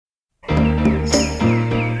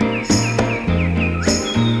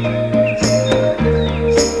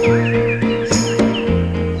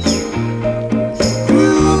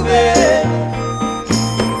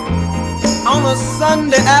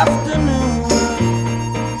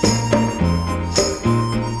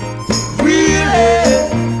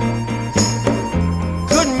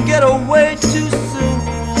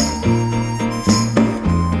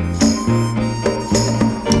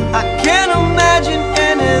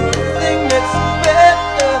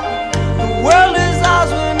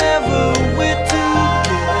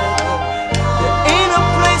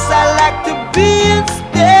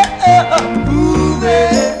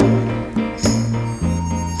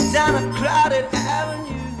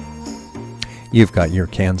You've got your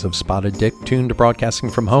cans of Spotted Dick tuned to Broadcasting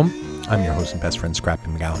from Home. I'm your host and best friend, Scrappy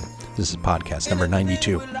McGowan. This is podcast number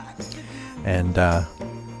 92. And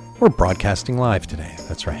we're broadcasting live today.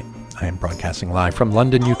 That's right. I am broadcasting live from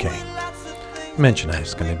London, UK. I mentioned I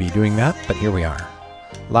was going to be doing that, but here we are,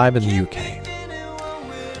 live in the UK.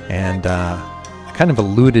 And I kind of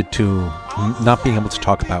alluded to not being able to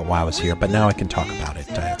talk about why I was here, but now I can talk about it.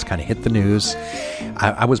 It's kind of hit the news.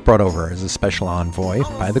 I was brought over as a special envoy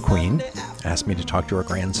by the Queen, asked me to talk to her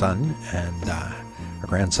grandson, and her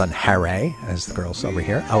grandson Harry, as the girls over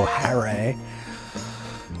here. Oh, Harry.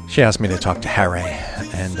 She asked me to talk to Harry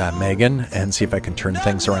and Meghan and see if I can turn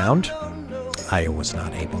things around. I was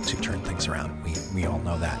not able to turn things around. We all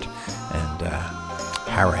know that. And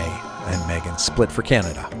Harry and Meghan split for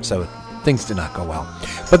Canada, so things did not go well.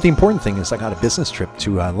 But the important thing is I got a business trip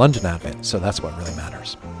to London out of it, so that's what really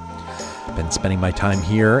matters. I've been spending my time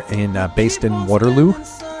here based in Waterloo,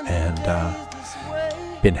 and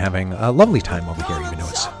been having a lovely time over here, even though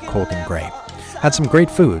it's cold and gray. Had some great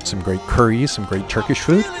food, some great curries, some great Turkish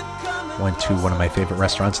food. Went to one of my favorite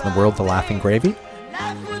restaurants in the world, the Laughing Gravy.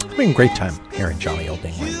 Having a great time here in jolly old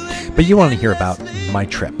England. But you want to hear about my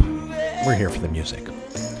trip. We're here for the music.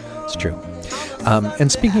 It's true.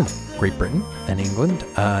 And speaking of Great Britain and England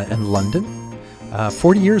and London,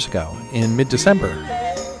 40 years ago in mid-December,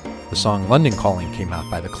 the song London Calling came out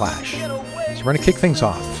by The Clash. So we're going to kick things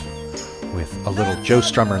off with a little Joe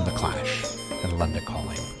Strummer and The Clash and London Calling.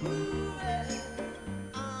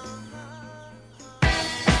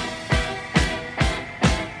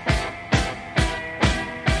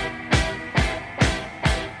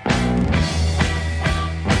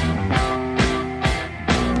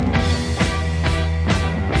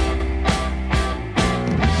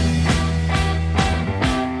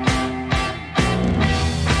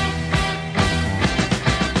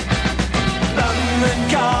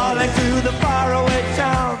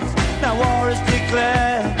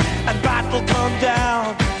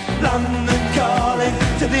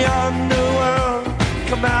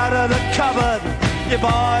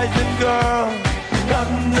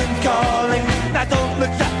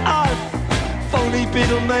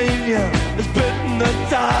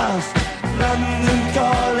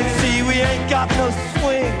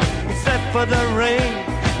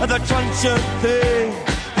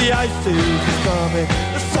 The ice is coming,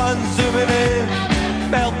 the sun's zooming in,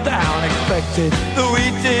 meltdown expected, the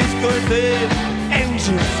wheat is going thin,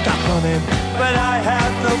 engines stop running, but I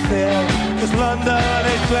have no fear, cause London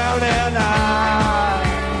is drowning. I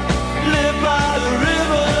live by the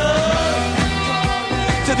river,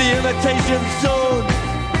 to the imitation zone,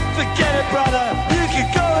 forget it brother, you can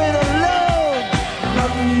go it alone.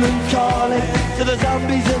 London calling to the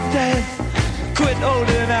zombies of death, quit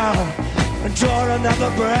holding out and draw another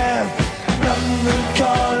breath. London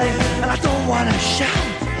calling, and I don't wanna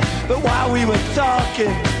shout, but while we were talking,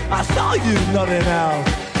 I saw you nodding out.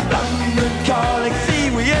 London calling, see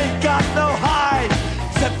we ain't got no hide,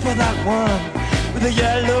 except for that one with the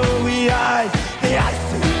yellowy eyes. The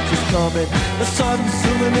ice age is coming, the sun's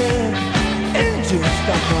zooming in, engines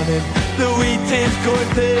stop running, the wheat is going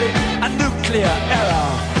thin, a nuclear error,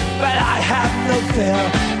 but I have no fear,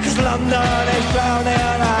 cause London is drowning.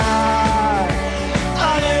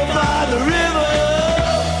 I live by the river.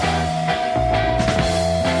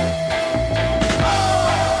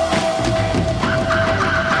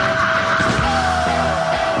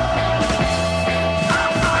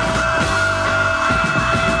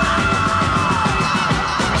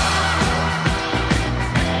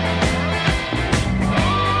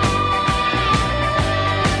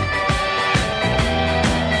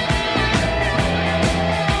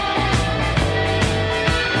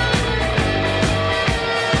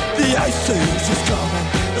 Is coming,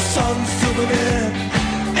 the sun's zooming in,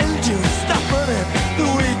 engines stop running, the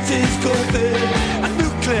wheat is going thin, a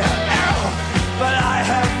nuclear error, but I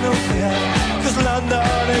have no fear, cause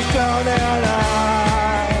London is drowning.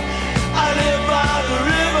 I live by the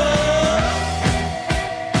river.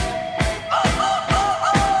 Oh, oh, oh,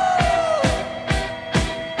 oh.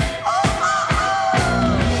 Oh, oh, oh.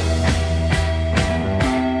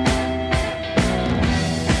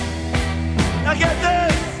 Now get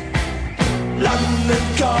this. London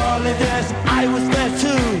calling, yes, I was there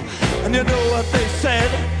too. And you know what they said?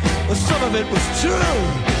 Well, some of it was true.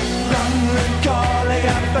 London calling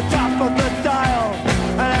at the top of the dial.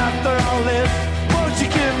 And after all this, won't you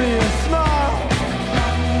give me a smile?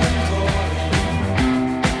 London calling.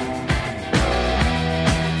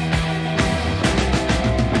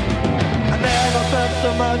 I never felt so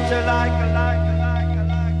much alike.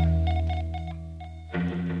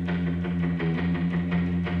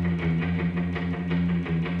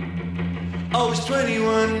 I was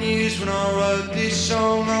 21 years when I wrote this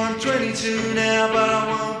song. I'm 22 now, but I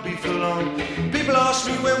won't be for long. People ask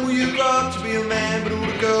me when will you grow up to be a man, but all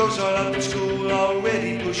the girls I loved at school are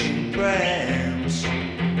already pushing prams.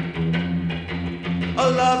 I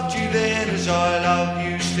loved you then as I love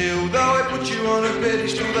you still. Though I put you on a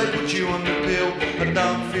pedestal, they put you on the pill. I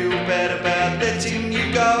don't feel bad about letting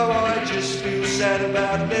you go, I just feel sad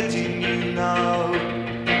about letting you know.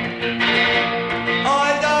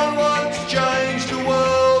 I don't want to change the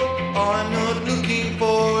world, I'm not looking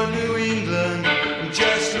for a New England, I'm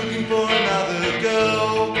just looking for another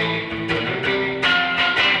girl.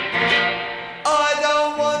 I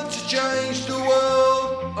don't want to change the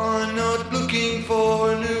world, I'm not looking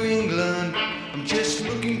for a New England, I'm just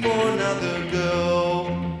looking for another girl.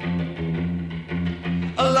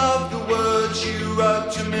 I love the words you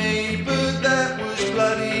wrote to me, but that was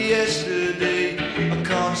bloody yesterday. I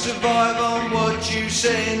can't survive on what you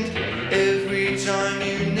send every time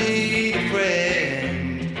you need a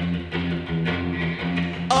friend.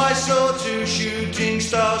 I saw 2 shooting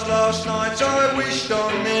stars last night, I wished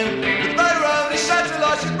on them, but they were only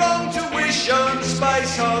satellites. It's wrong to wish on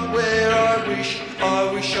space hardware.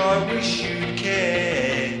 I wish you'd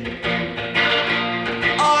care.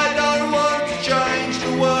 I don't want to change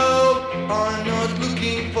the world, I'm not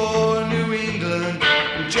looking for New England,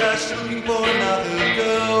 I'm just looking for another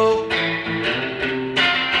girl.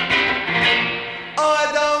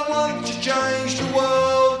 I don't want to change the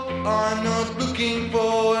world, I'm not looking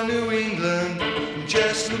for New England, I'm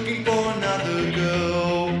just looking for another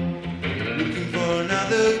girl. Looking for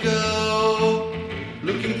another girl,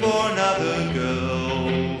 looking for another girl,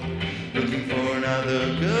 looking for another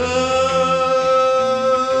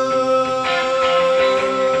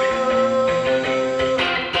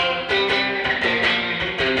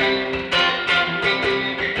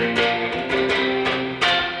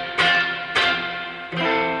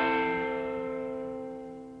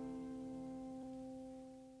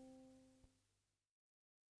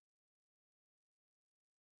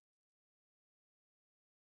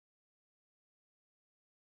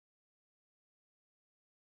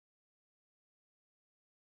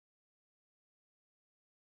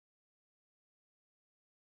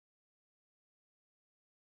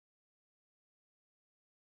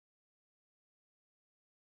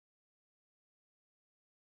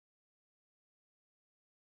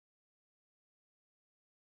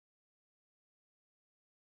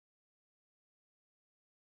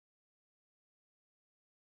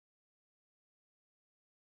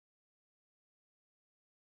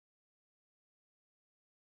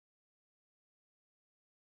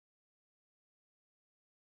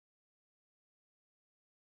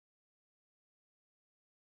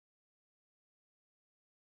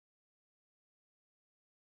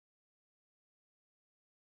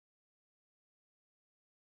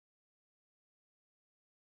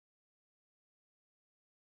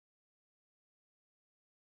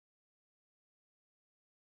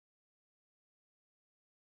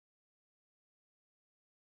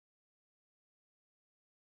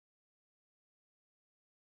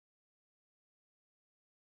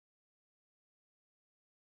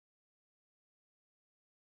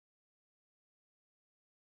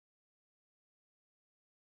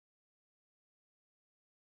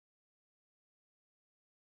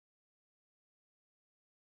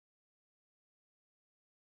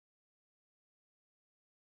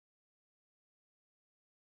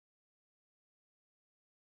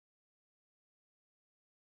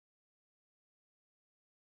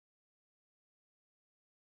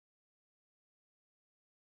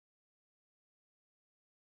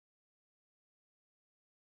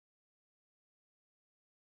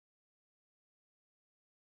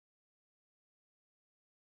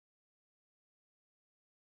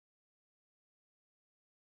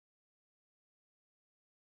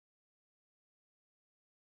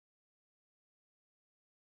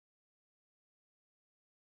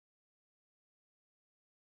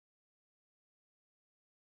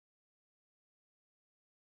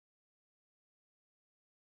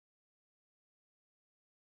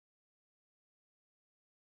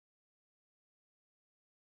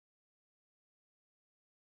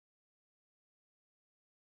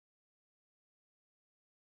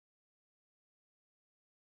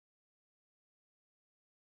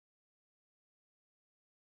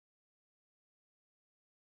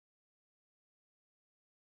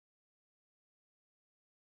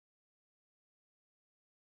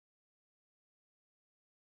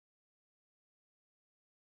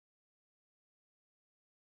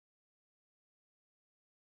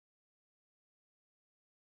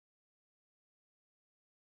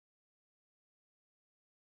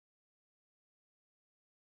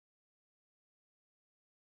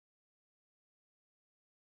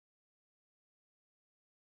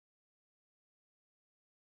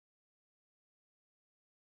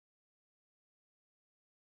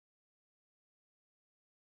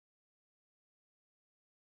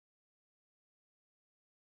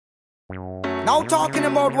Now talking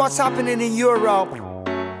about what's happening in Europe,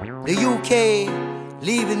 the UK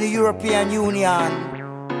leaving the European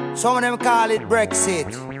Union. Some of them call it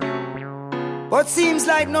Brexit. But seems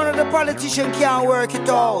like none of the politicians can work it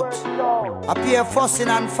out. Appear fussing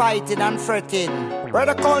and fighting and fretting.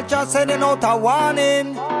 Brother Culture sending out a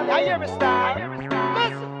warning. I hear me start.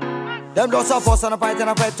 Them just a fuss and a fight and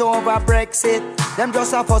a fret over Brexit. Them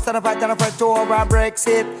just a fuss and a fight and a fret over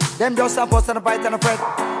Brexit. Them just a fuss and a fight and a fret.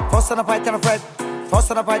 Fuss and a fight and a fret. Fuss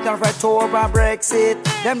and a fight and a fret over Brexit.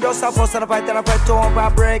 Them just a fuss and a fight and a fret over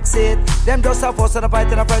Brexit. Them just a fuss and a fight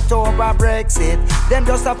and a fret over Brexit. Them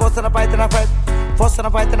just a fuss and a fight and a fret. Fuss and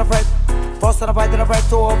a fight and a fret. Fuss and a fight and a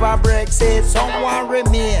fight over Brexit. Someone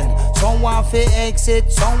remain, someone fi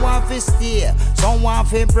exit, someone fi stay, someone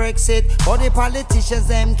fi Brexit. But the politicians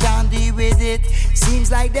them can't deal with it. Seems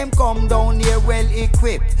like them come down here well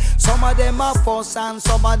equipped. Some of them are fuss and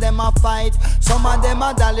some of them are fight. Some of them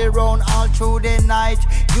are dally round all through the night.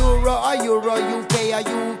 Euro or Euro, UK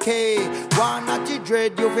or UK. One at the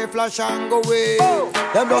dread, you fi flash and go away.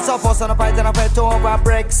 Them just a fuss and a fight and a fight over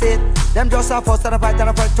Brexit. Them just a fuss and a fight and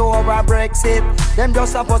a fight over Brexit. Them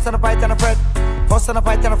just a fuss and a fight and a fret. Fuss and a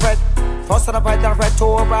fight and a fret. Fuss and a fight and a fret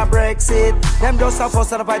over Brexit. Them just a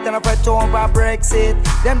fuss and a fight and a fret over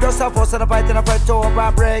Brexit. Them just a fuss and a fight and a fret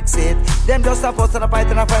over Brexit. Them just a fuss and a fight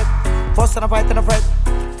and a fret. Fuss and a fight and a fret.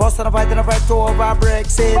 Fuss and a fight and a fret over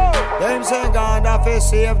Brexit. Them say God have to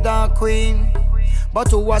save the Queen, but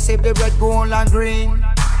who was save the red, gold and green?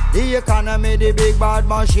 The economy, the big bad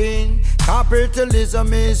machine.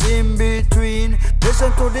 Capitalism is in between.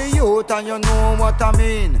 Listen to the youth and you know what I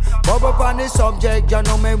mean. Bob up on the subject, you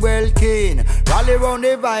know me well keen. Rally round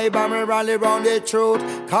the vibe and me rally round the truth.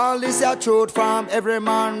 Call this a truth from every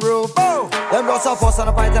man roof. Oh! Them just a fuss and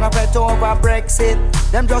a fight and a fight over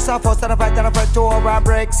Brexit. Them just a fuss and a fight and a fight over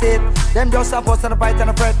Brexit. Them just a fuss and a fight and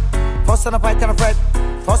a fret. Fuss and a fight and a fret.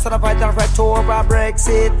 Fuss and a fight and a fret over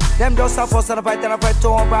Brexit. Them just a fuss and a fight and a fret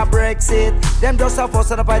over Brexit. Them just a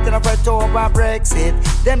fuss and a fight and a fret over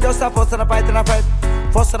Brexit. Them just a fuss and a fight and a fret.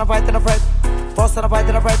 Fuss and a fight and a fret. Fuss and a fight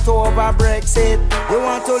and a fret over Brexit. You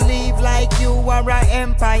want to live like you are an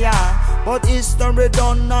empire, but history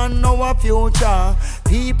done and our future.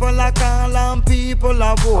 People are call and people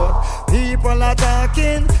are vote. People are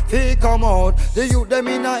talking, they come out. The youth them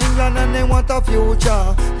in England and they want a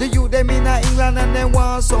future. The youth them in England and they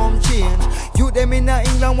want some change. You them in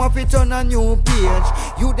England want to turn a new page.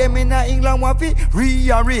 You them in England want to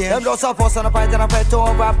rearrange. Them just a fuss and a fight and a fret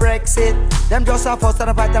over Brexit. Them just a fuss and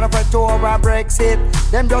a fight and a fret over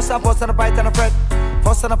Brexit. Them just a fuss and a fight and a fret.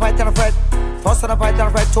 Fuss and a fight and a fret. Fuss and a fight and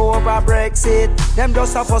a fret over Brexit. Them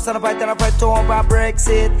just a fuss and a fight and a fret over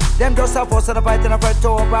Brexit. Them just a fuss and a fight and a fret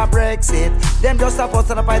over Brexit. Them just a fuss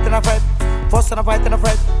and a fight and a fret. Fuss and a fight and a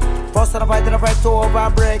fret. Fuss and a fight and a fret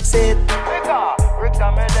over Brexit.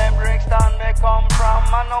 Brixton, me them Brixton me come from.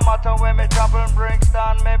 And no matter where me travel,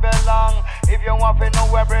 Brixton me belong. If you want to know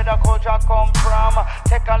where Brother Culture come from,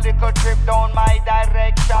 take a little trip down my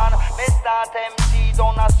direction. Me start MC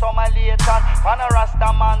down a Somalitan. On a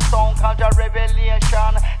Rasta man sound called your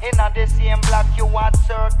Revelation. In a the same block you at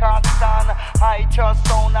Circus Stand. I just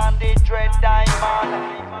sound and the Dread Diamond.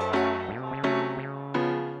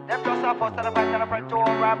 Them just a fuss and a fight and a fret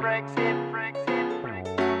over Brexit.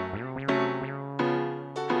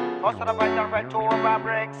 Fuss and a fight and a fret over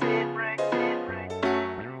Brexit.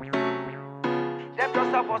 Them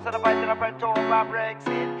just a fuss and a fight and a fret over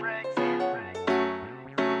Brexit.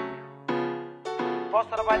 Fuss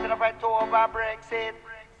and a fight and a fret over Brexit.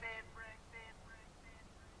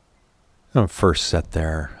 First set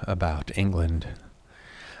there about England.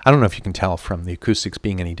 I don't know if you can tell from the acoustics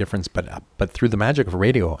being any difference, but through the magic of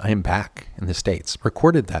radio, I am back in the States.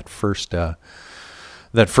 Recorded that first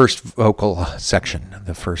vocal section,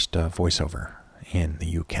 the first voiceover in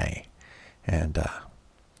the UK, and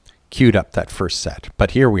queued up that first set.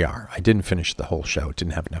 But here we are. I didn't finish the whole show.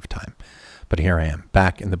 Didn't have enough time. But here I am,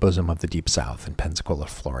 back in the bosom of the Deep South in Pensacola,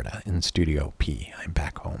 Florida, in Studio P. I'm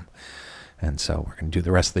back home. And so we're going to do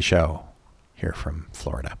the rest of the show here from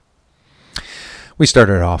Florida. We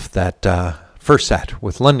started off that first set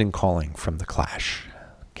with London Calling from The Clash.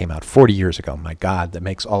 Came out 40 years ago. My God, that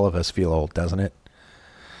makes all of us feel old, doesn't it?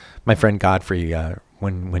 My friend Godfrey,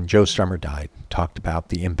 when Joe Strummer died, talked about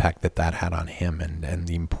the impact that had on him and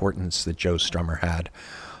the importance that Joe Strummer had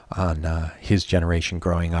on his generation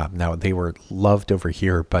growing up. Now, they were loved over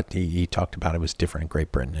here, but he talked about it was different in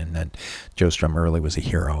Great Britain, and that Joe Strummer really was a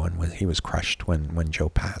hero, and he was crushed when Joe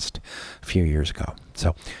passed a few years ago.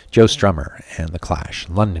 So Joe Strummer and The Clash,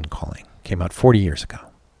 London Calling, came out 40 years ago.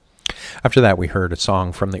 After that, we heard a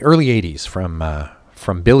song from the early 80s from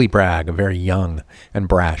from Billy Bragg, a very young and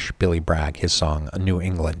brash Billy Bragg, his song, New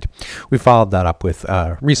England. We followed that up with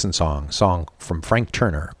a recent song from Frank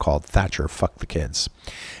Turner called Thatcher, Fuck the Kids.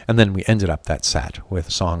 And then we ended up that set with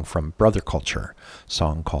a song from Brother Culture, a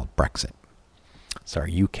song called Brexit. It's our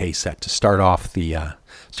UK set to start off the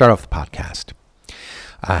podcast.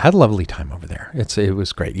 I had a lovely time over there. It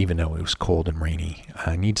was great, even though it was cold and rainy.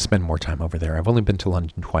 I need to spend more time over there. I've only been to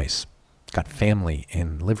London twice. Got family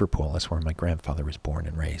in Liverpool. That's where my grandfather was born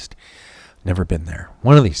and raised. Never been there.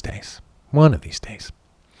 One of these days.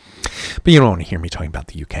 But you don't want to hear me talking about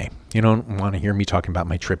the UK. You don't want to hear me talking about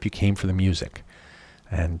my trip. You came for the music.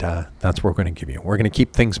 And that's what we're going to give you. We're going to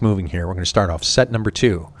keep things moving here. We're going to start off set number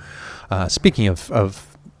 2. Speaking of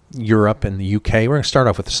Europe and the UK, we're going to start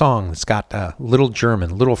off with a song that's got little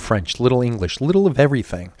German, little French, little English, little of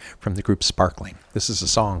everything from the group Sparkling. This is a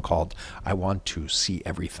song called I Want to See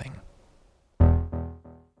Everything.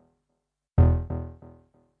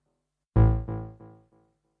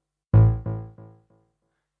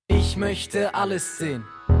 Ich möchte alles sehen.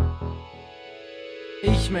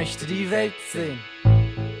 Ich möchte die Welt sehen.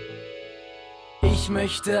 Ich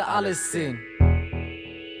möchte alles sehen.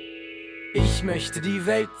 Ich möchte die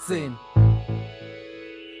Welt sehen.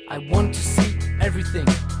 I want to see everything.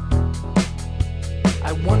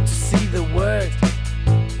 I want to see the world.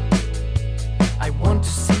 I want to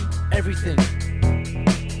see everything.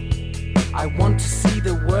 I want to see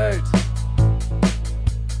the world.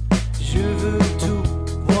 Je veux tout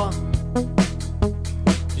voir.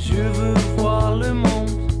 Je veux voir le monde.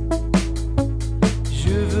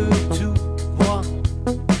 Je veux tout voir.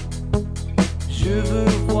 Je veux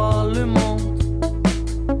voir le monde.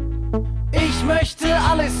 Ich möchte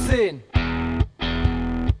alles sehen.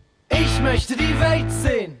 Ich möchte die Welt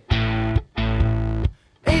sehen.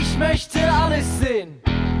 Ich möchte alles sehen.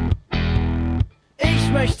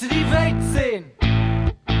 Ich möchte die Welt sehen.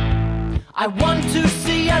 I want to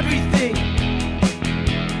see everything.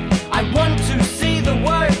 I want to see the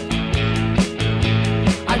world.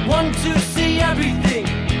 I want to see everything.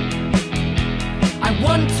 I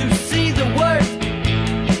want to see the world.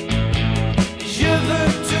 Je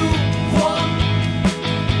veux tout voir.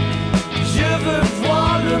 Je veux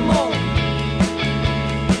voir le monde.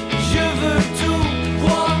 Je veux tout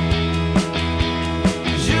voir.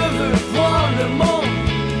 Je veux voir le monde.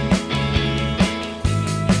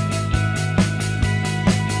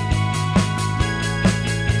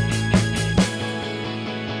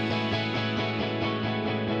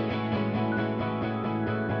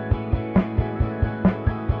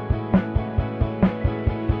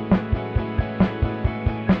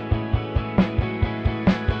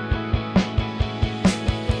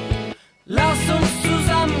 Lass uns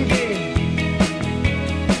zusammengehen,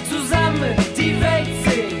 zusammen die Welt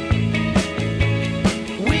sehen.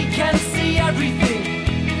 We can see everything,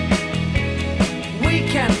 we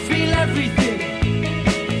can feel everything.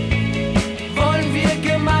 Wollen wir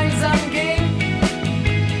gemeinsam gehen,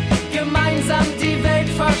 gemeinsam die Welt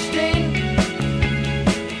verstehen.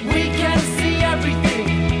 We can see everything.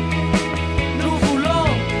 Nous voulons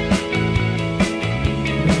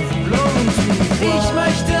ich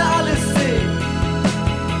möchte alles sehen.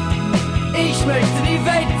 Ich möchte die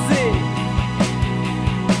Welt sehen.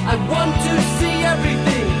 I want to see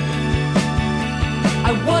everything.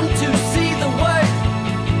 I want to see the world.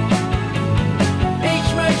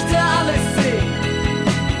 Ich möchte alles sehen.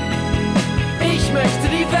 Ich möchte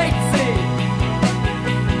die Welt sehen.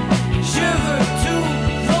 Je veux tout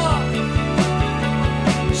voir.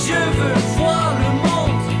 Je veux voir le monde.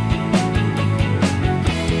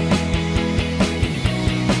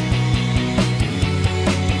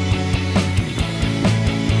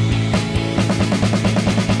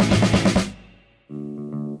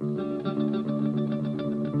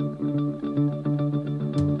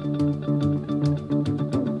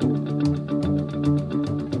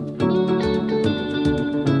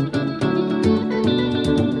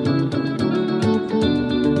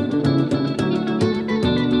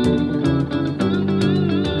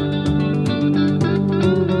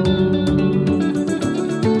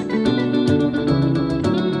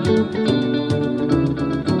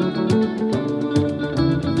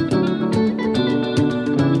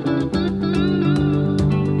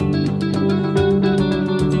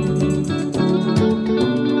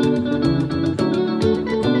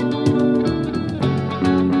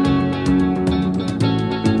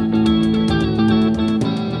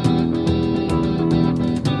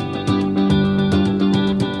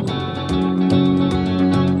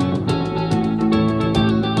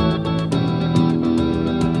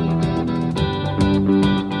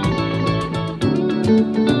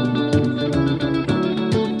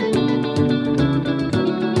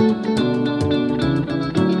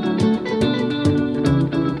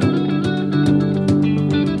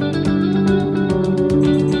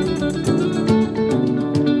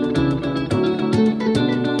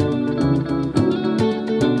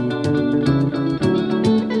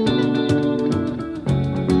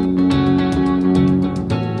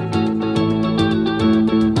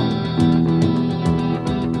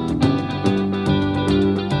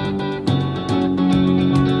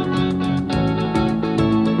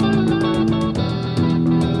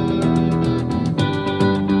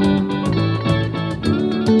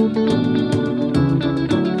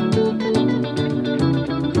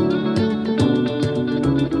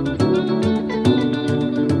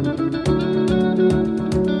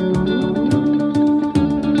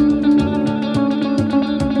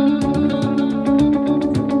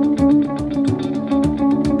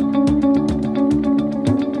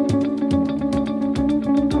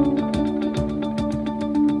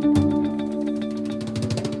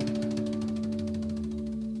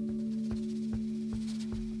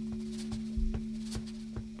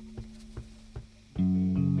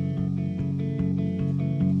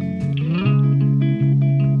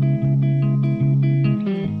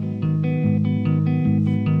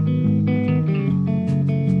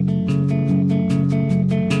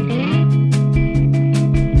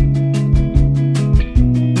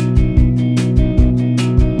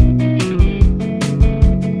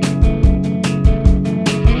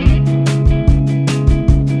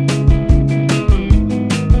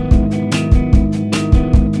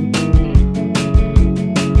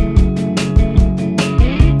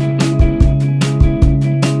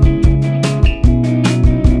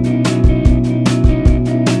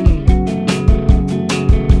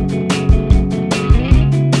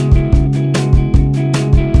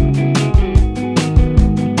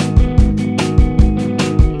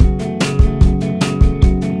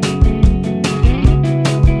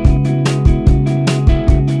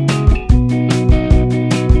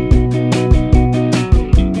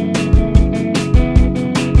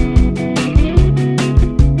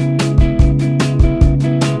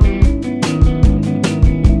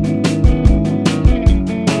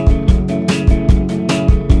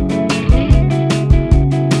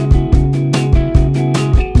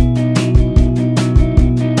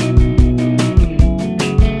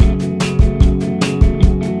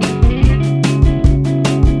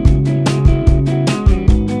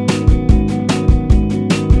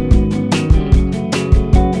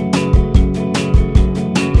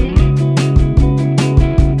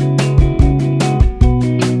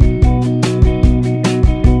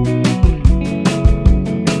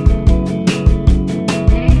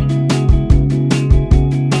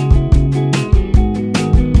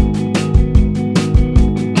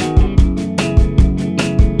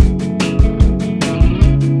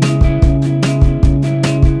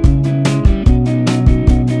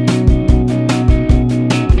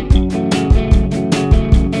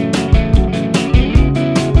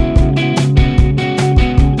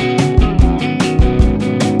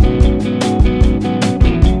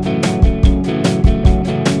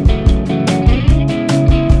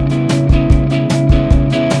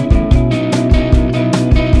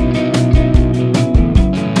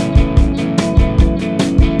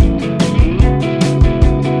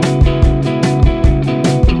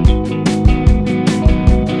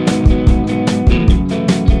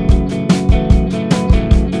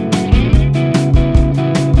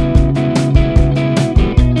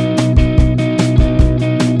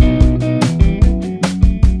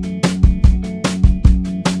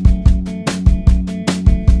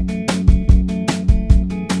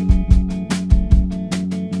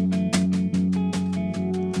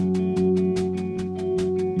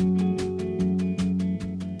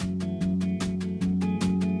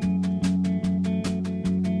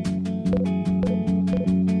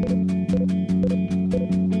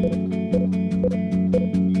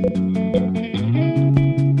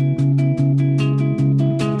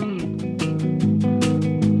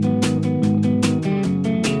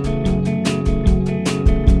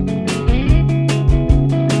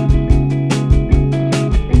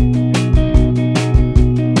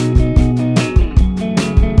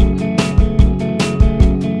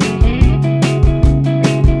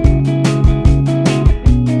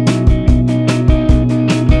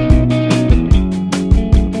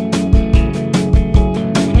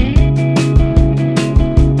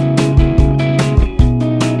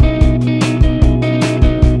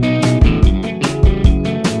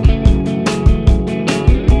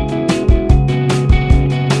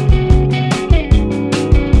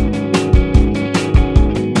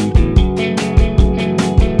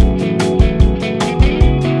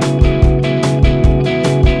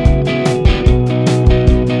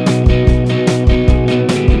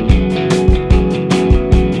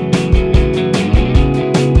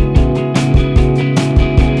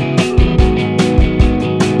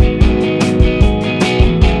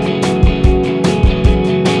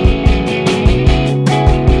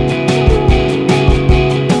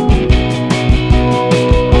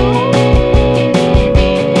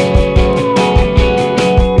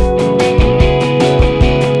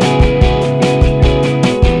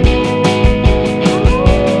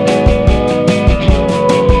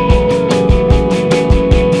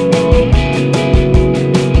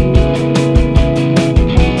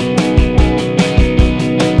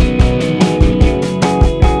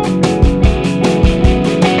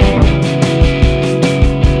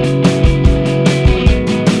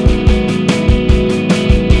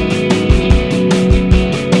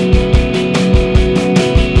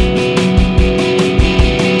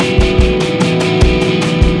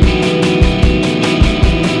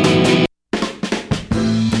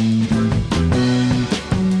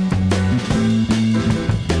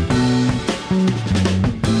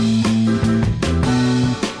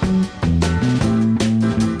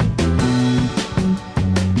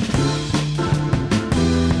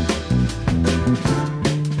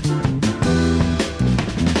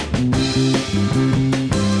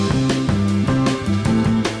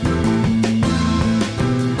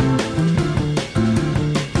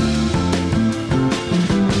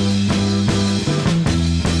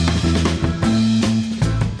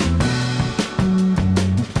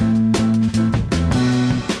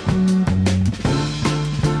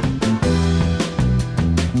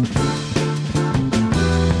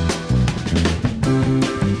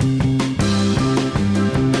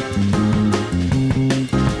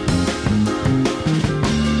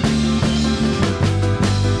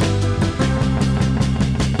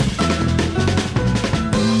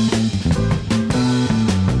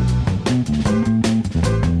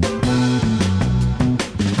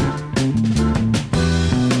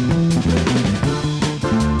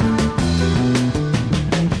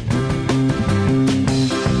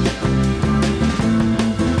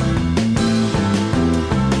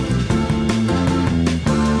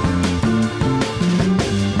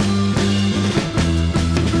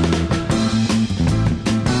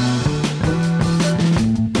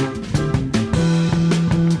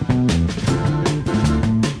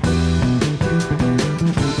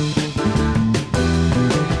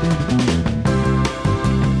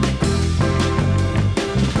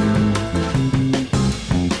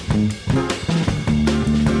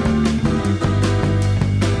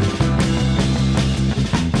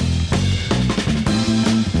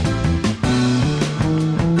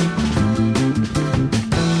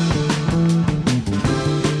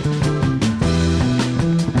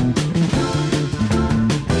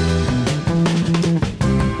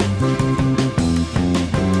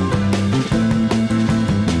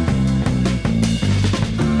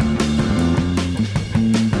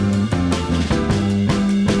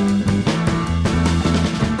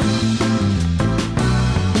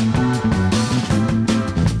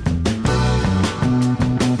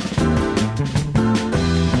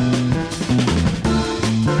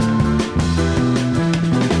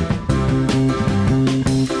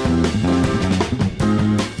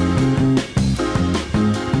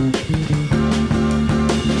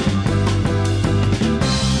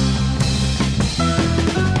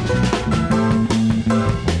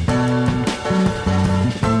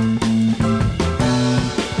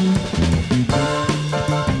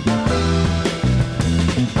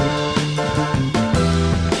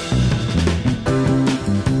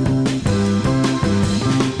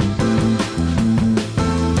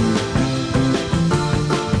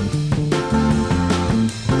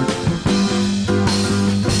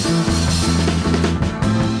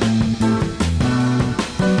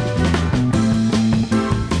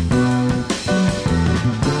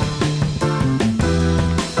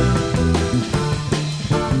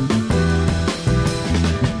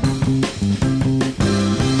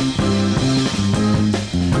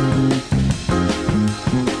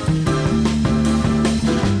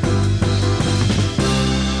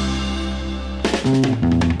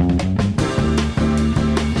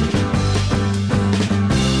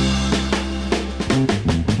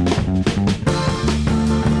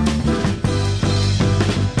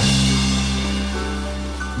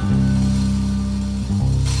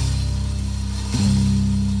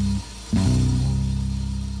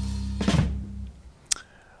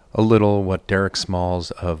 a little what Derek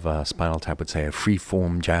Smalls of Spinal Tap would say, a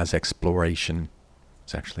freeform jazz exploration.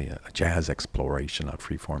 It's actually a jazz exploration on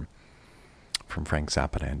freeform from Frank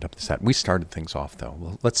Zappa to end up the set. We started things off, though.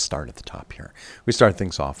 Well, let's start at the top here. We started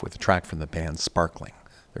things off with a track from the band Sparkling,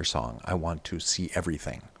 their song, I Want to See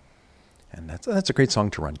Everything. And that's a great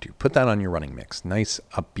song to run to. Put that on your running mix. Nice,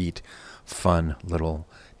 upbeat, fun, little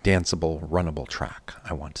danceable, runnable track.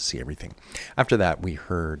 I Want to See Everything. After that, we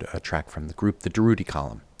heard a track from the group The Durutti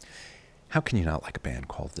Column. How can you not like a band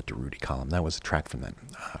called The Durutti Column? That was a track from them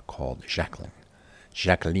called Jacqueline.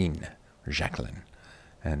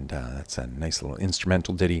 And that's a nice little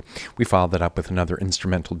instrumental ditty. We followed that up with another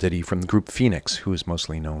instrumental ditty from the group Phoenix, who is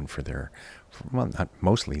mostly known for their, well, not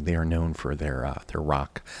mostly, they are known for their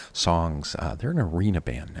rock songs. They're an arena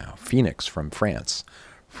band now. Phoenix from France,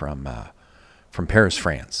 from Paris,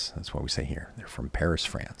 France. That's what we say here. They're from Paris,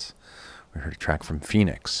 France. We heard a track from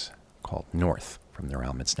Phoenix called North from their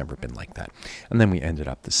album It's Never Been Like That. And then we ended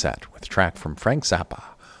up the set with a track from Frank Zappa,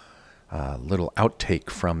 a little outtake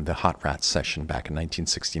from the Hot Rats session back in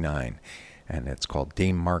 1969, and it's called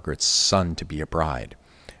Dame Margaret's Son to Be a Bride.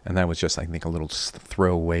 And that was just, I think, a little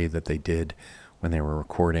throwaway that they did when they were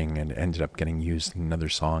recording and ended up getting used in another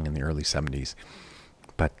song in the early 70s.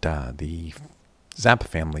 But the Zappa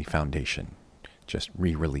Family Foundation just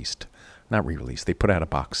they put out a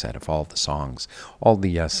box set of all the songs, all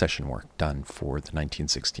the session work done for the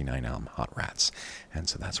 1969 album Hot Rats. And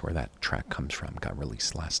so that's where that track comes from, got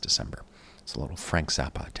released last December. It's a little Frank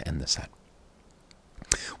Zappa to end the set.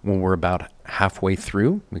 Well, we're about halfway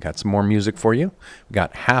through. We got some more music for you. We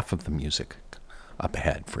got half of the music up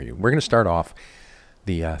ahead for you. We're going to start off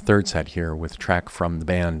the third set here with a track from the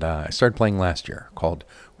band I started playing last year called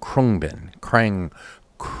Khruangbin.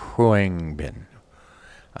 Khruangbin.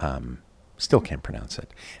 Still can't pronounce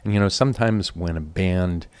it. And, you know, sometimes when a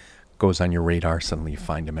band goes on your radar, suddenly you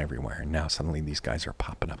find them everywhere. And now suddenly these guys are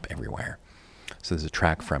popping up everywhere. So there's a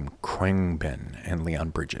track from Khruangbin and Leon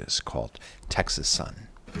Bridges called Texas Sun.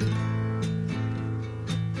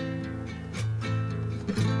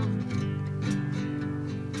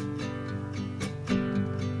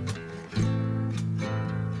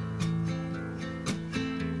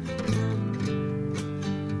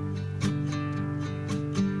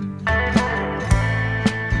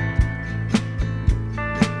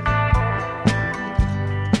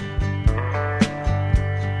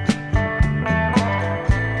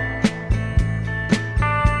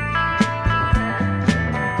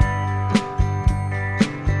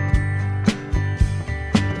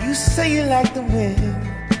 Like the wind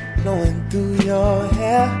blowing through your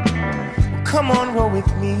hair. Well, come on, roll with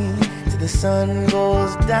me till the sun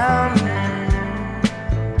goes down.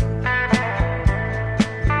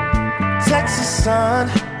 Texas sun.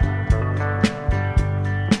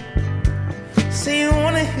 Say you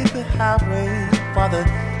wanna hit the highway for the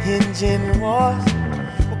engine roars.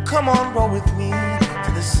 Well, come on, roll with me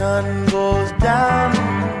till the sun goes down.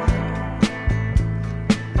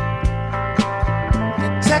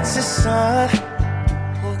 Texas sun,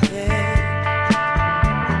 oh yeah.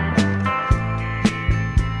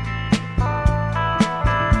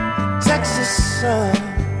 Texas sun,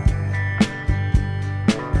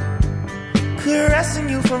 caressing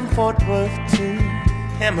you from Fort Worth to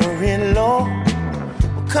Amarillo.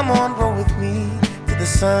 Well, come on, roll with me till the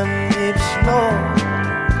sun dips low.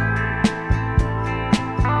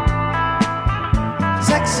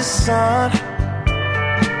 Texas sun.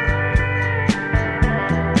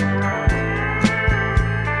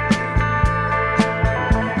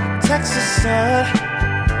 Texas sun,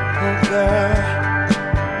 oh girl.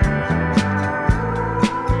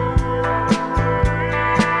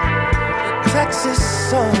 Texas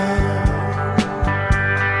sun.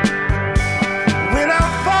 When I'm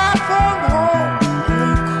far from home and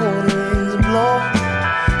them cold winds blow,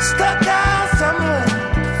 stuck down somewhere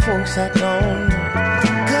to folks I don't know.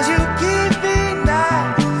 'Cause you keep me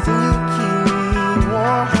nice and you keep me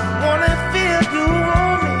warm. Wanna feel you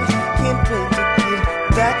on me, can't wait to get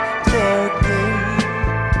back there again.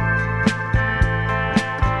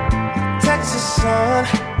 Texas sun.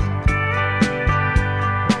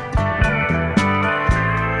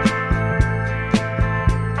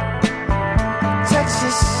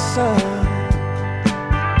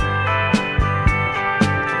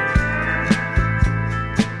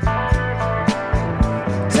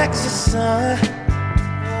 Texas sun.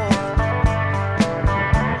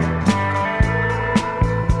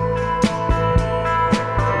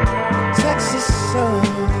 Texas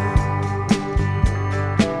sun.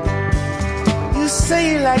 You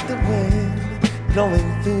say you like the wind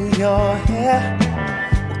blowing through your hair.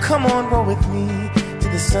 Well, come on, roll with me till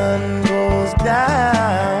the sun goes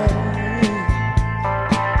down.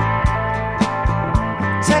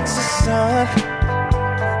 Texas sun.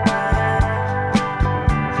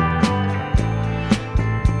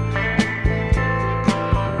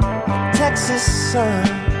 Texas sun.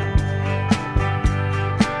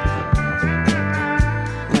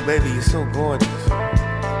 Oh, baby, you're so gorgeous.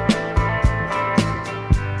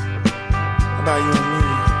 How about you and me?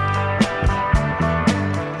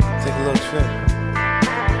 Take a little trip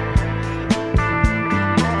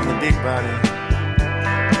in the big body.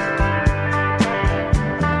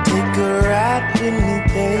 Take a ride with me,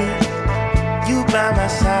 babe. You by my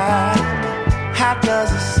side. How does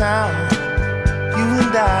it sound? You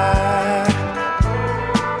and I.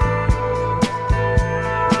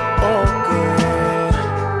 Oh, girl.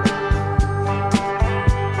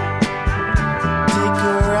 Take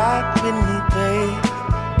a ride with me, babe.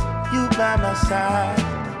 You by my side.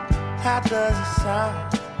 How does it sound?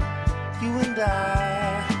 You and I,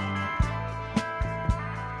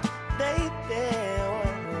 baby.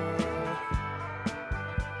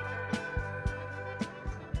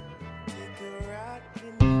 Take a ride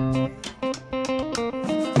with me.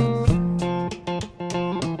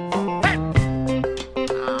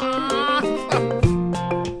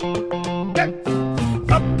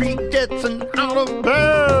 Upbeat gets an out of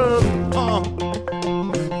bed.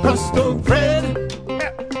 Custard bread.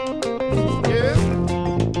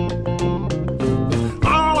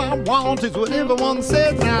 Is what everyone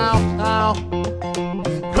said now.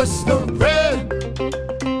 Crystal bread.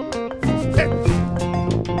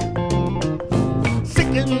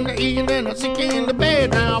 Sick in the evening or sick in the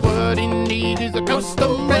bed now. What he needs is a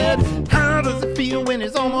crystal bread. How does it feel when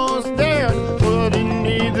it's almost dead? What he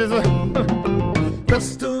needs is a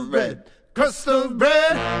crystal bread. Crystal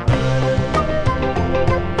bread.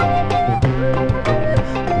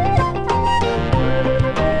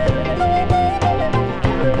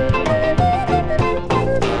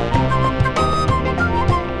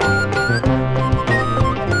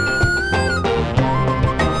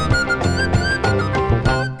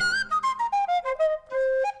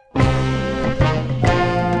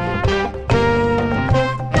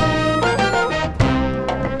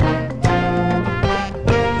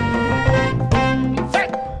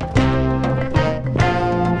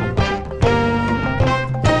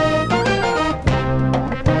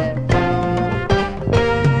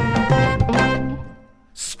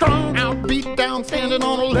 Standing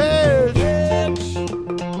on a ledge,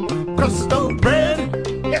 crystal bread.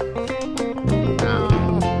 Yeah.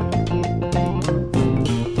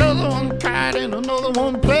 Another one cried and another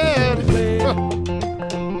one pled.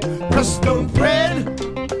 Crystal bread.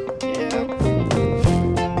 Yeah.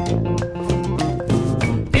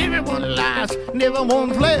 Everyone lies, never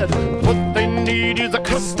one fled. What they need is a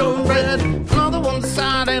crystal bread. Another one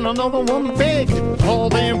sighed and another one begged. All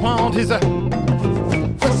they want is a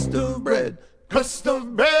crystal bread. Crystal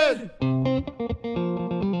bread.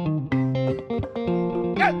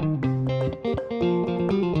 Yeah.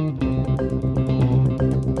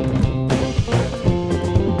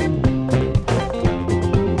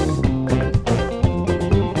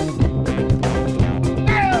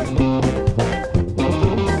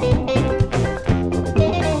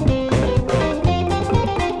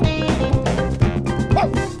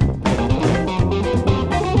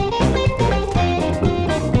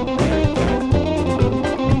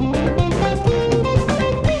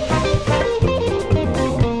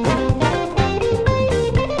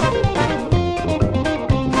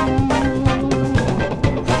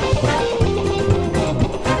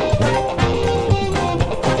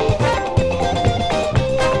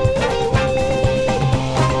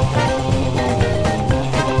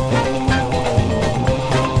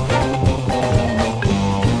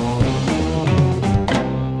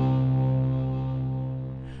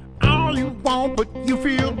 But you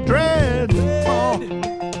feel dread.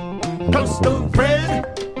 Crystal bread.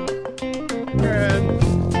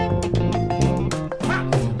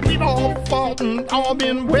 We've all fought and all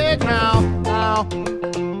been wed now.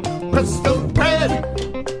 Crystal bread.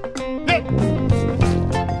 Yeah.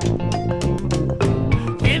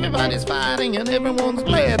 Everybody's fighting and everyone's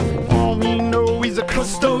bled. All we know is a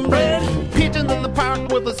crystal bread. Pigeons in the park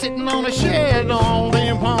with us sitting on a shed. All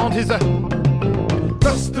they want is a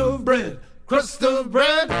crystal bread. Crystal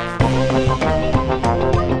bread.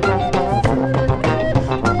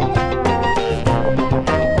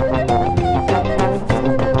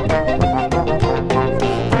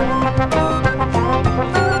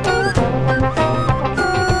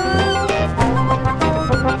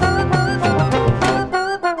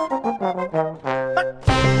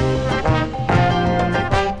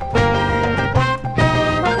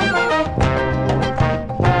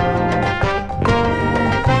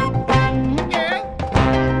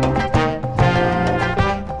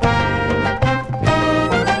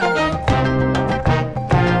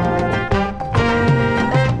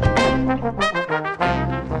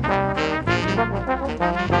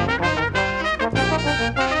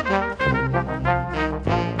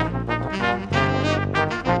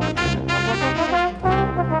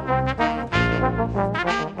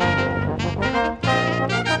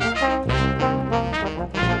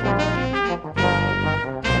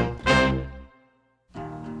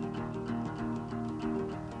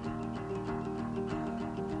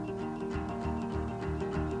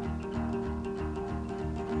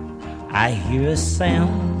 I hear a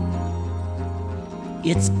sound,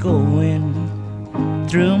 it's going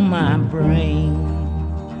through my brain.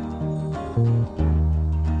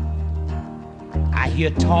 I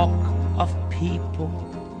hear talk of people,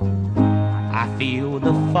 I feel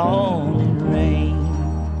the falling rain.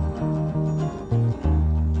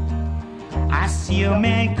 I see a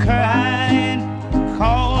man crying,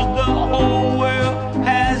 'cause the whole world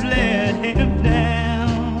has let him down.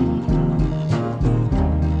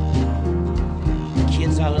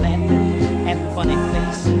 Kids are laughing at funny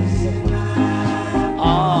faces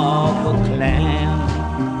of a clown.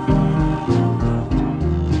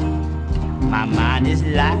 My mind is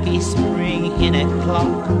like a spring in a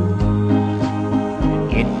clock,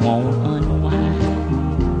 it won't unwind.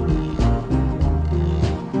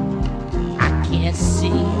 I can't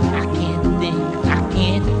see, I can't think, I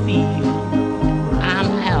can't feel, I'm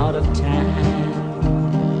out of time.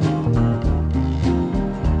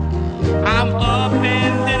 I'm up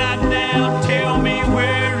and then I'm down, tell me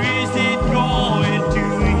where is it going to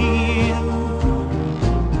end?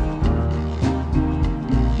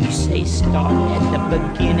 You say start at the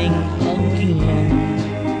beginning again,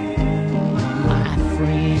 my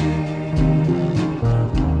friend.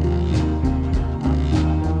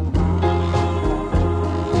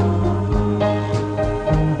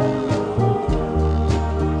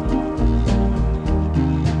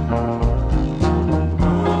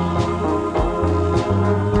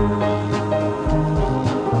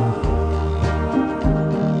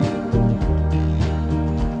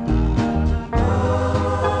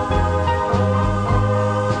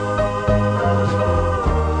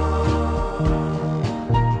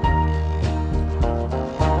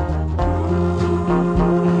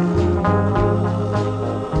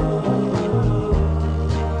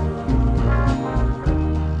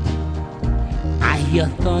 Hear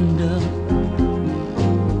thunder,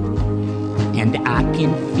 and I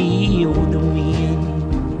can feel the wind.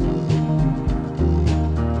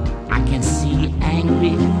 I can see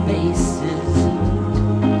angry faces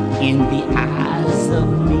in the eyes of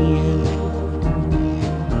men.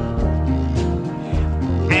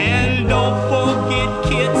 And don't forget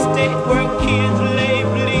Kid State, where kids lay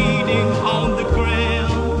bleeding on the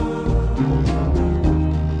ground.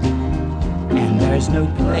 And there's no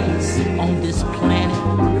place on this planet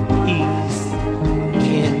where peace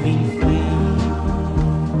can be found.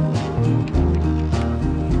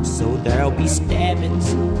 So there'll be stabbings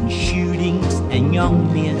and shootings and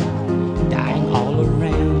young men dying all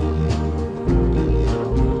around.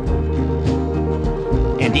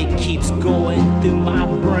 And it keeps going through my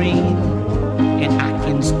brain, and I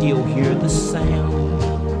can still hear the sound.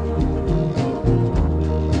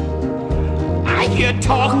 I hear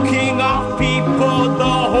talking of people,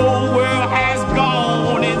 the whole world has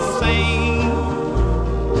gone insane.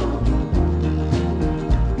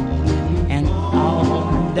 And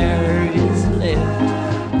all there is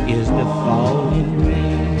left is the falling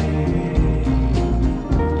rain.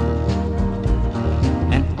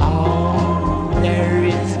 And all there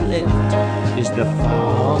is left is the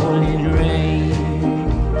falling rain.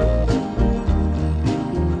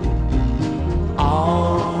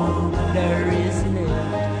 All there is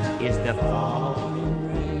left is the falling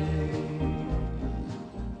rain.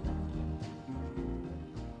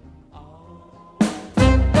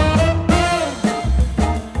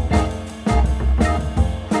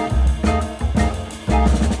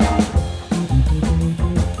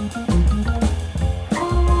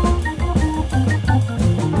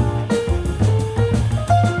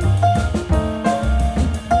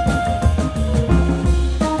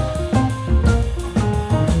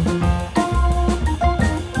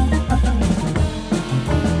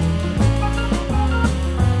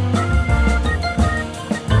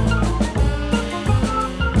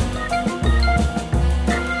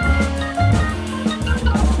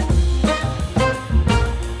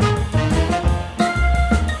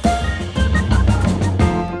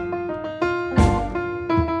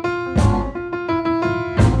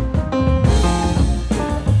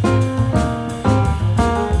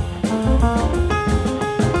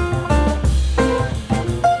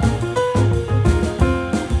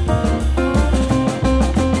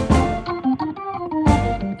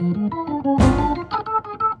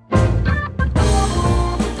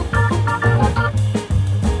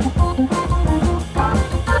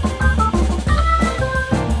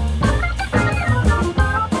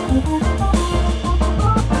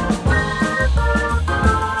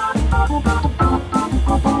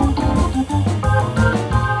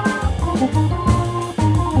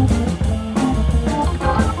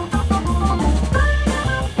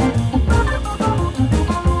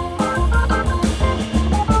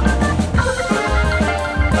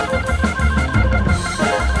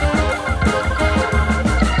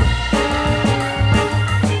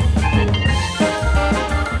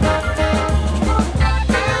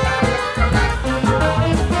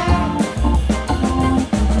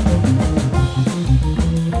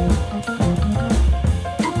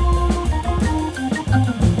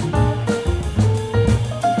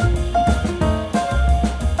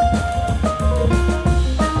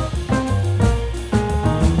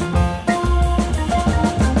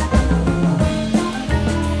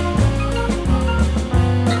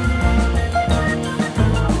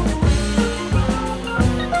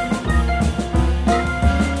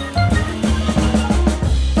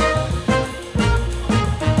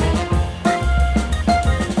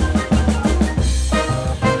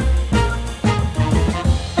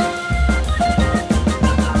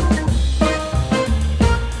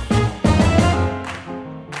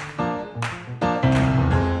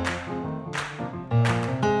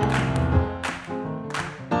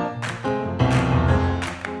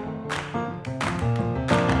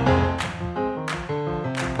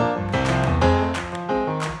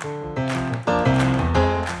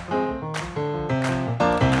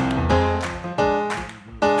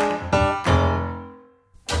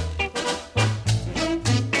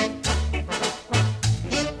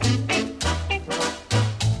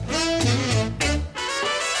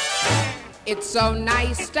 It's so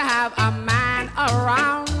nice to have a man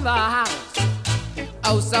around the house.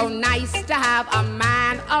 Oh, so nice to have a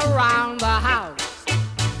man around the house.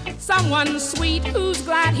 Someone sweet who's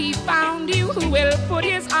glad he found you, who will put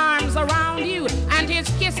his arms around you, and his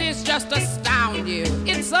kisses just astound you.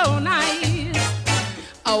 It's so nice.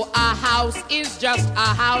 Oh, a house is just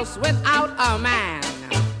a house without a man.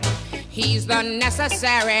 He's the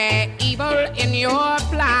necessary evil in your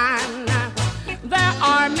plan. There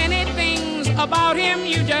are many things about him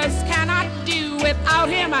you just cannot do without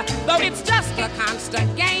him, though it's just a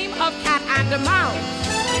constant game of cat and mouse.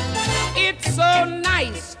 It's so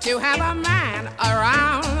nice to have a man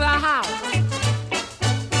around the house.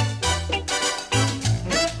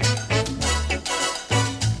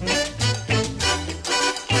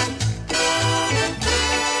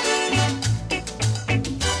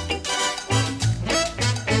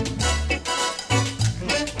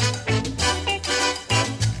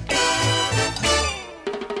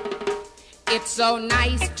 It's so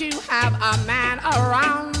nice to have a man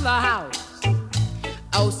around the house.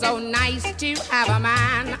 Oh, so nice to have a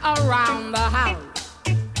man around the house.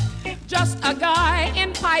 Just a guy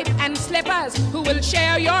in pipe and slippers who will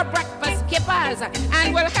share your breakfast kippers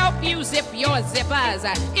and will help you zip your zippers.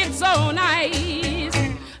 It's so nice.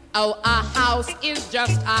 Oh, a house is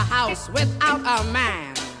just a house without a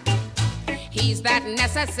man. He's that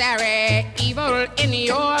necessary evil in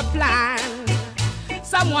your plan.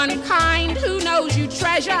 Someone kind who knows you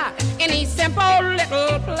treasure any simple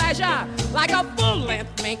little pleasure, like a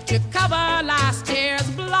full-length mink to cover last year's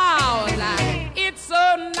blouse. It's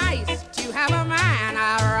so nice to have a man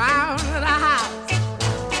around the house.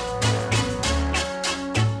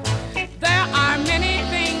 There are many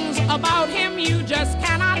things about him you just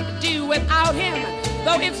cannot do without him,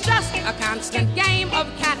 though it's just a constant game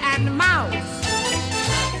of cat and mouse.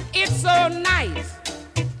 It's so nice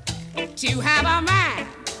to have a man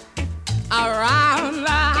around the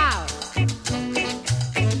house.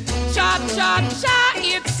 Cha-cha-cha,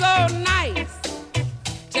 it's so nice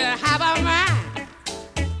to have a man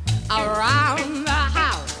around the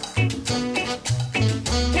house.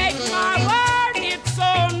 Take my word, it's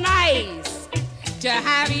so nice to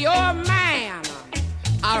have your man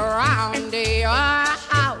around your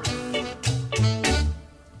house.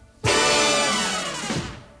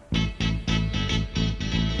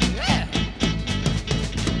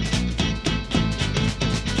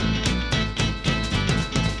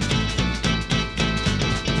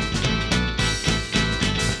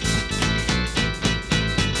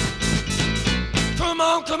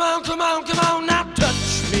 Come on, come on, come on, now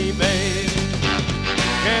touch me, babe.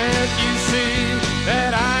 Can't you see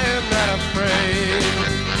that I am not afraid?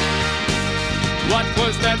 What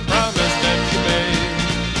was that promise that you made?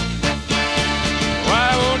 Why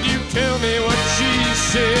won't you tell me what she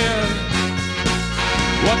said?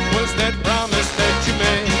 What was that promise that you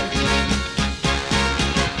made?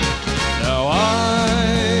 Now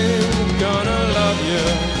I'm gonna love you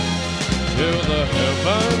till the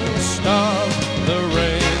heavens stop the rain.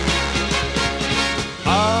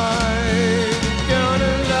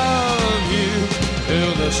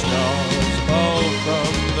 The stars fall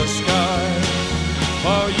from the sky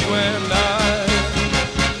for you and I.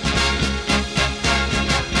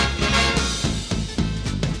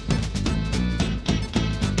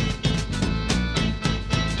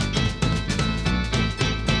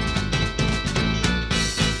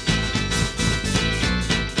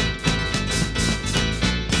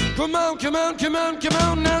 Come on, come on, come on, come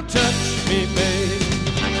on, now touch me, babe.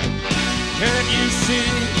 Can't you see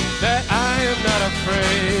that I am not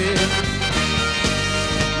afraid?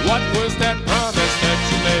 What was that promise that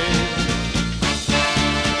you made?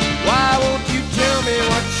 Why won't you tell me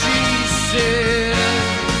what she said?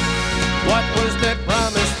 What was that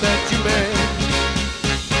promise that you made?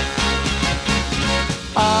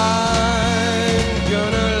 I'm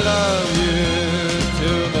gonna love you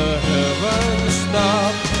till the heavens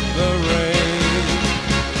stop the rain.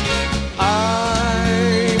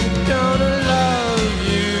 I'm gonna love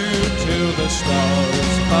you till the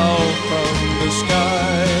stars fall from the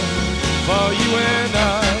sky for you and I.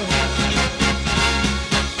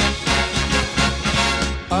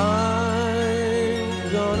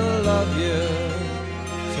 I'm gonna love you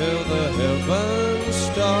till the heavens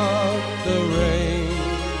stop the rain.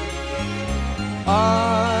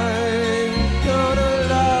 I'm gonna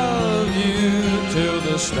love you till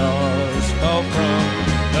the stars fall from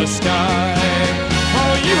the sky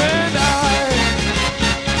for you and I.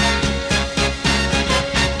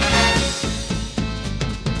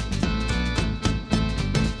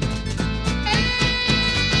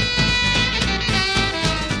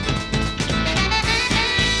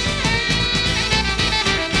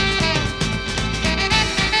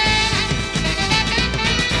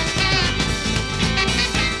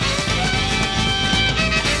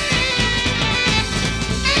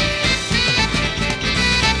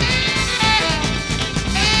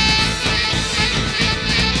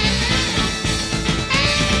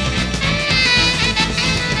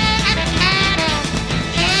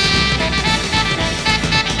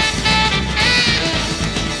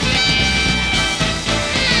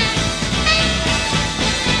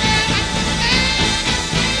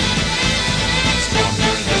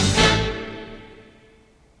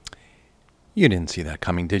 You didn't see that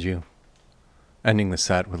coming, did you? Ending the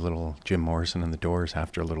set with little Jim Morrison and the Doors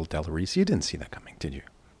after a little Della Reese. You didn't see that coming, did you?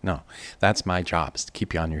 No. That's my job, is to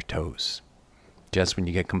keep you on your toes. Just when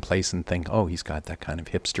you get complacent, think, oh, he's got that kind of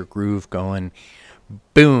hipster groove going.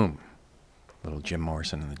 Boom. Little Jim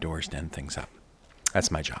Morrison and the Doors to end things up.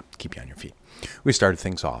 That's my job, keep you on your feet. We started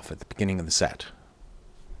things off at the beginning of the set.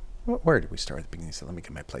 Where did we start at the beginning? So let me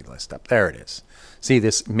get my playlist up. There it is. See,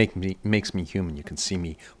 this makes me human. You can see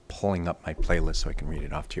me pulling up my playlist so I can read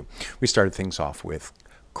it off to you. We started things off with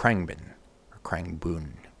Khruangbin,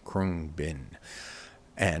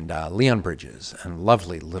 and Leon Bridges, and a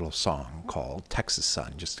lovely little song called Texas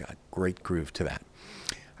Sun. Just a great groove to that.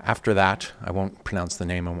 After that, I won't pronounce the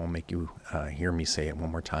name. I won't make you hear me say it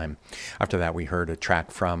one more time. After that, we heard a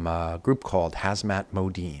track from a group called Hazmat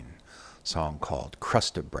Modine. Song called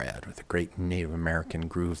Crust of Bread with a great Native American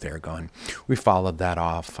groove there going. We followed that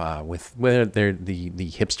off with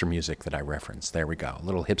the hipster music that I referenced. There we go. A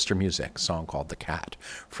little hipster music, song called The Cat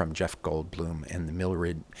from Jeff Goldblum and the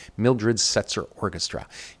Mildred Setzer Orchestra.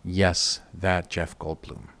 Yes, that Jeff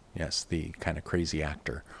Goldblum. Yes, the kind of crazy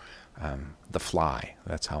actor. The Fly.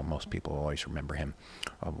 That's how most people always remember him.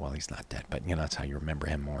 Well, he's not dead, but that's how you remember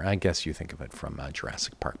him more. I guess you think of it from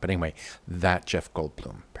Jurassic Park. But anyway, that Jeff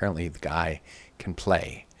Goldblum. Apparently the guy can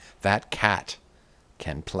play. That cat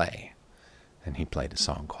can play. And he played a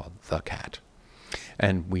song called The Cat.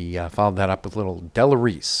 And we followed that up with little Della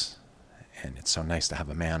Reese. And it's so nice to have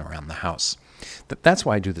a man around the house. That's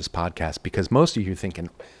why I do this podcast, because most of you are thinking,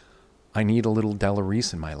 I need a little Della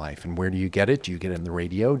Reese in my life. And where do you get it? Do you get it on the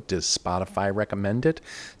radio? Does Spotify recommend it?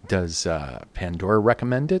 Does Pandora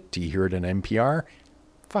recommend it? Do you hear it on NPR?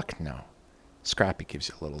 Fuck no. Scrappy gives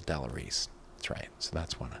you a little Della Reese. That's right. So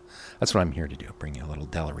that's what I'm here to do, bring you a little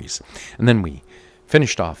Della Reese. And then we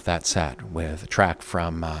finished off that set with a track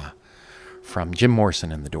from Jim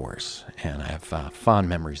Morrison and the Doors. And I have fond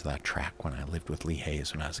memories of that track when I lived with Lee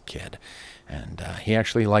Hayes when I was a kid. And he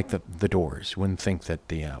actually liked the Doors. You wouldn't think that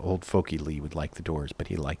the old folky Lee would like the Doors, but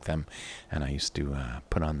he liked them. And I used to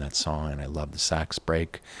put on that song, and I loved the sax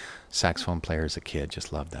break. Saxophone player as a kid,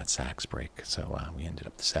 just loved that sax break. So we ended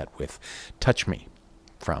up the set with Touch Me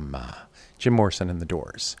from Jim Morrison and the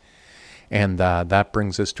Doors. And that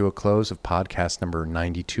brings us to a close of podcast number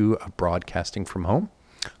 92 of Broadcasting from Home.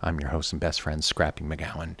 I'm your host and best friend, Scrappy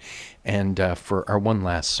McGowan. And for our one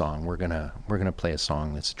last song, we're gonna play a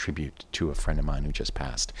song that's a tribute to a friend of mine who just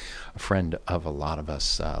passed, a friend of a lot of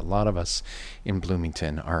us. A lot of us in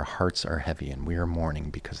Bloomington, our hearts are heavy, and we are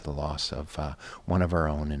mourning because of the loss of one of our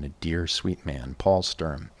own and a dear, sweet man, Paul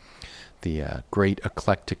Sturm, the great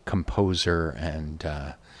eclectic composer and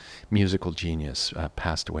musical genius,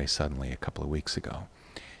 passed away suddenly a couple of weeks ago.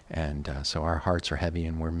 And so our hearts are heavy,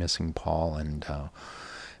 and we're missing Paul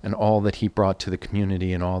and all that he brought to the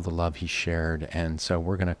community and all the love he shared. And so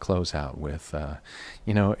we're going to close out with,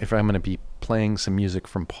 if I'm going to be playing some music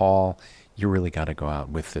from Paul, you really got to go out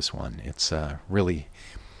with this one. It's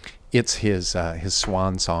it's his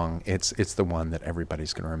swan song. It's the one that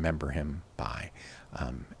everybody's going to remember him by.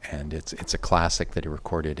 And it's a classic that he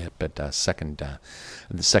recorded at the Second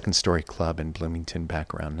Story Club in Bloomington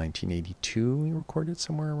back around 1982. He recorded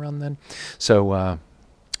somewhere around then. So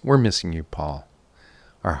we're missing you, Paul.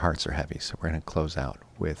 Our hearts are heavy, so we're going to close out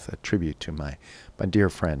with a tribute to my dear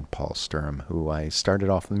friend Paul Sturm, who I started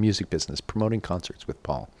off in the music business promoting concerts with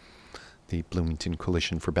Paul, the Bloomington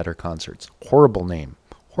Coalition for Better Concerts. Horrible name,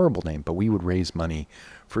 but we would raise money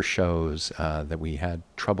for shows that we had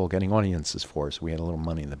trouble getting audiences for, so we had a little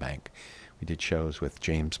money in the bank. We did shows with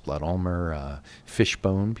James Blood Ulmer,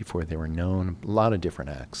 Fishbone before they were known, a lot of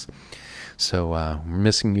different acts. So we're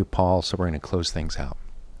missing you, Paul, so we're going to close things out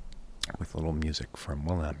with a little music from,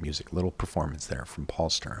 little performance there from Paul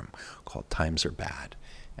Sturm called Times Are Bad.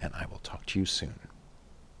 And I will talk to you soon.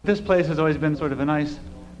 This place has always been sort of a nice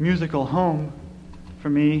musical home for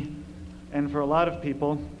me and for a lot of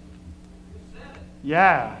people.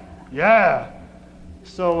 Yeah.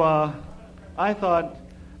 So I thought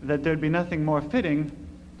that there'd be nothing more fitting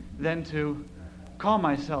than to call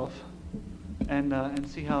myself and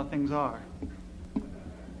see how things are.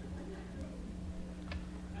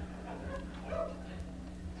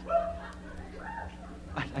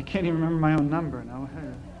 I can't even remember my own number now.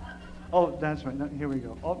 Oh, that's right. Here we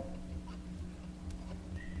go. Oh.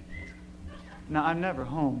 Now, I'm never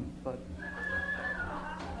home, but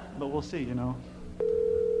we'll see,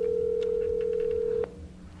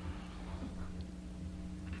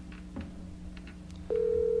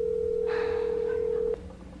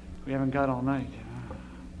 We haven't got all night.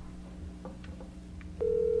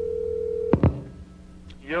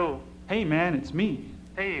 Yo. Hey, man, it's me.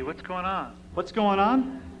 Hey, what's going on? What's going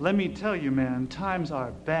on? Let me tell you, man, times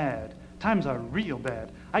are bad. Times are real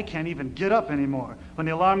bad. I can't even get up anymore. When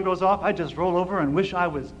the alarm goes off, I just roll over and wish I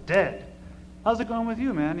was dead. How's it going with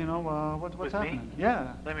you, man? You know, what's with happening? Me?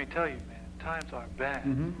 Yeah. Let me tell you, man, times are bad.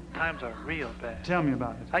 Mm-hmm. Times are real bad. Tell me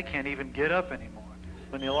about it. I can't even get up anymore.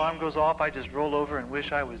 When the alarm goes off, I just roll over and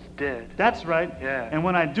wish I was dead. That's right. Yeah. And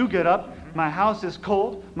when I do get up, my house is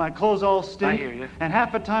cold, my clothes all stink, I hear you. and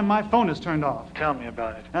half the time my phone is turned off. Tell me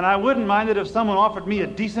about it. And I wouldn't mind it if someone offered me a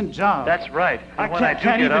decent job. That's right. And when I do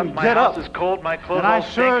can't get up, even my get house up. is cold, my clothes And I all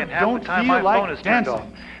sure stink, and half don't the time feel my like phone is turned dancing.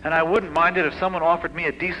 off. And I wouldn't mind it if someone offered me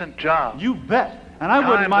a decent job. You bet. And I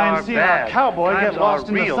wouldn't Times mind are seeing bad. our cowboy Times get lost are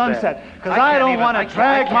in the real sunset. bad. Because I I can't don't even- want I to can't-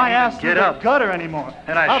 drag I can't my even ass through get the up. gutter anymore.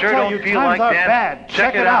 And I I'll sure tell don't you, feel times like are dancing. bad.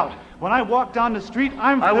 Check it out. When I walk down the street,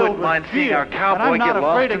 I'm I filled wouldn't with mind seeing fear. our cowboy and I'm not get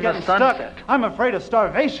lost afraid of in the getting stuck. sunset. I'm afraid of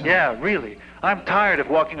starvation. Yeah, really. I'm tired of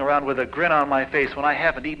walking around with a grin on my face when I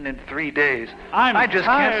haven't eaten in 3 days. I just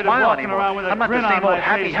tired can't smile of walking anymore. around with a I'm not grin the same on old my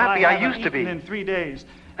happy face happy when I haven't used to be. eaten in 3 days.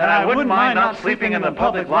 And I wouldn't mind not sleeping in the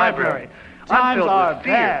public library. I'm Times filled are with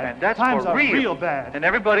fear, bad. man. That's Times for are real. real bad. And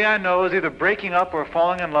everybody I know is either breaking up or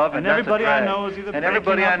falling in love, and that's a everybody I drag. know is either And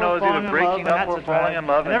everybody I know is either breaking up or falling in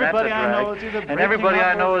love, and that's a everybody I know drag. is either And breaking everybody up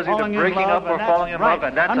I or know is either falling in breaking love, up or and falling that's in love, right.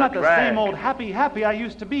 and that's I'm not a the drag. same old happy I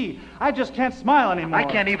used to be. I just can't smile anymore. I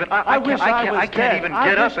can't even. I wish I was I can't dead. even I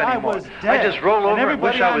get up wish I anymore. was I dead. just roll And over and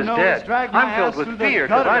everybody wish I I was know dead. is dragging my I'm filled ass with through the fear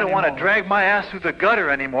because gutter I don't want to anymore. drag my ass through the gutter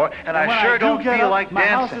anymore, and And when I sure do don't get feel up, like my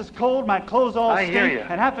dancing. house is cold, my clothes all I hear stink, you.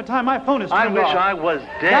 and half the time my phone is I turned wish off. I was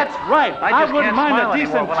dead. That's right. I just wouldn't can't mind smile a anymore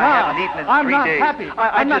decent when job. I haven't eaten in I'm 3 not days. happy. I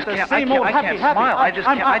I'm not just the can't. same I old can't happy. smile. I just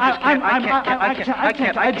can't. I can't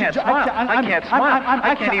smile. I can't smile.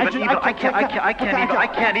 I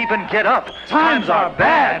can't even get up. Times are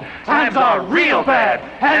bad. Times are real bad.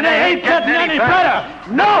 And they ain't getting any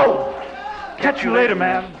better. No! Catch you later,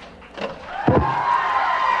 man.